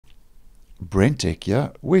BrenTech, yeah,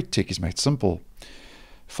 where tech is made simple.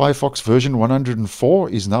 Firefox version 104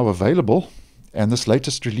 is now available, and this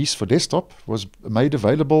latest release for desktop was made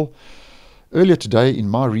available earlier today in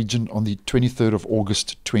my region on the 23rd of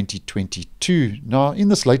August 2022. Now, in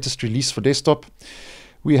this latest release for desktop,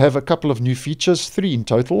 we have a couple of new features, 3 in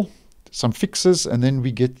total, some fixes, and then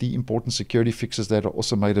we get the important security fixes that are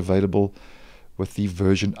also made available with the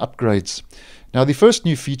version upgrades. Now, the first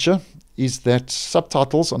new feature is that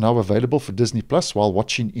subtitles are now available for Disney Plus while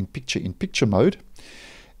watching in picture mode.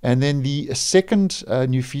 And then the second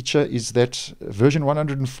new feature is that version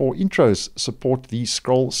 104 intros support the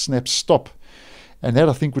scroll, snap, stop. And that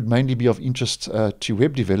I think would mainly be of interest to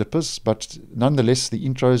web developers, but nonetheless the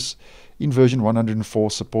intros in version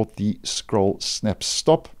 104 support the scroll, snap,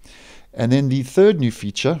 stop. And then the third new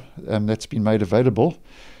feature that's been made available,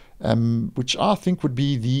 which I think would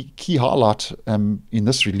be the key highlight in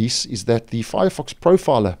this release, is that the Firefox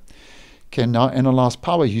profiler can now analyze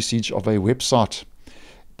power usage of a website.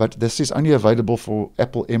 But this is only available for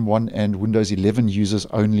Apple M1 and Windows 11 users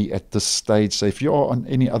only at this stage. So if you are on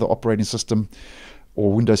any other operating system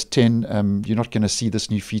or Windows 10, you're not going to see this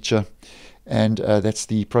new feature. And that's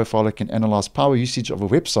the profiler can analyze power usage of a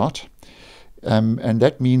website. And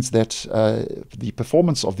that means that the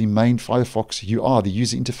performance of the main Firefox UI, the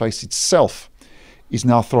user interface itself, is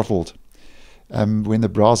now throttled when the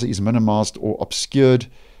browser is minimized or obscured.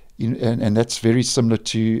 And that's very similar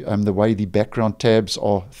to the way the background tabs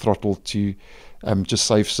are throttled to just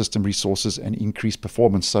save system resources and increase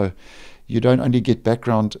performance. So you don't only get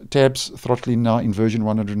background tabs throttling now in version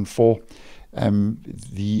 104.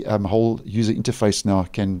 The whole user interface now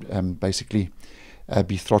can basically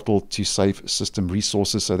be throttled to save system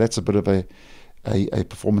resources. So that's a bit of a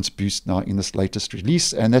performance boost now in this latest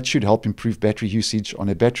release, and that should help improve battery usage on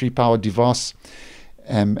a battery-powered device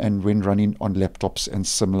and when running on laptops and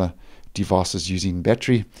similar devices using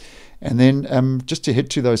battery. And then just to head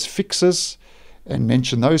to those fixes and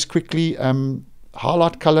mention those quickly,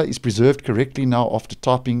 highlight color is preserved correctly now after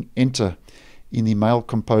typing enter in the mail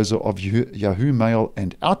composer of Yahoo Mail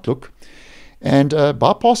and Outlook. And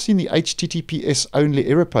bypassing the HTTPS only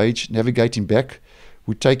error page, navigating back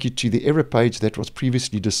would take you to the error page that was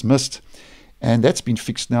previously dismissed. And that's been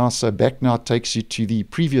fixed now. So back now takes you to the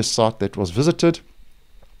previous site that was visited.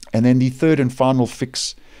 And then the third and final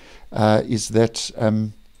fix is that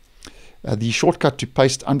the shortcut to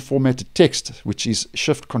paste unformatted text, which is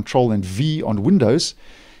Shift, Control, and V on Windows,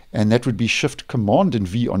 and that would be Shift, Command, and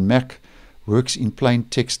V on Mac, works in plain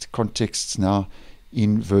text contexts now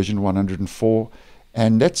in version 104.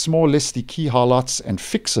 And that's more or less the key highlights and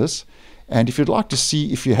fixes. And if you'd like to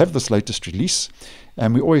see if you have this latest release,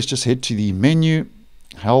 we always just head to the menu,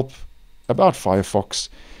 Help, About Firefox,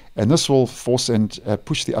 and this will force and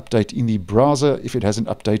push the update in the browser if it hasn't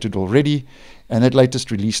updated already. And that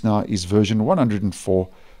latest release now is version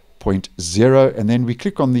 104.0. And then we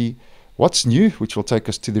click on the What's New, which will take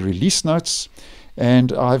us to the release notes.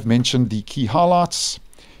 And I've mentioned the key highlights,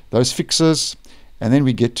 those fixes, and then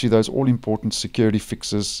we get to those all-important security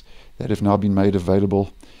fixes that have now been made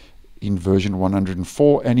available in version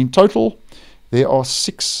 104. And in total, there are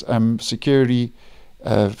 6 security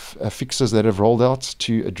fixes that have rolled out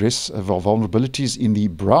to address vulnerabilities in the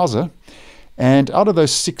browser. And out of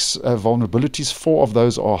those 6 vulnerabilities, 4 of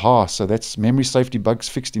those are high. So that's memory safety bugs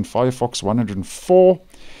fixed in Firefox 104.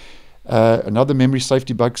 Another memory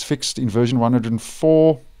safety bugs fixed in version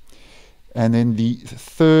 104. And then the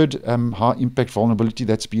third high impact vulnerability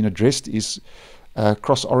that's been addressed is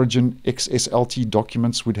cross-origin XSLT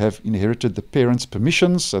documents would have inherited the parent's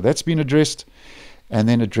permissions. So that's been addressed. And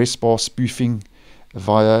then address bar spoofing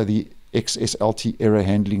via the XSLT error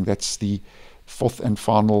handling. That's the 4th and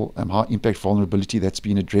final high impact vulnerability that's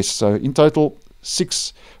been addressed. So in total,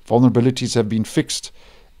 6 vulnerabilities have been fixed,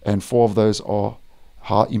 and 4 of those are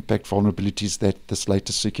high impact vulnerabilities that this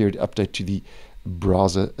latest security update to the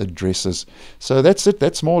browser addresses. So that's it.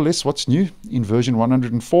 That's more or less what's new in version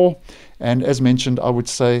 104. And as mentioned, I would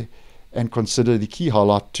say and consider the key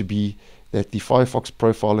highlight to be that the Firefox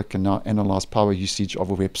profiler can now analyze power usage of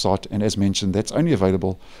a website. And as mentioned, that's only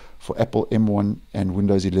available for Apple M1 and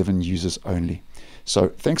Windows 11 users only. So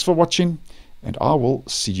thanks for watching, and I will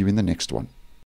see you in the next one.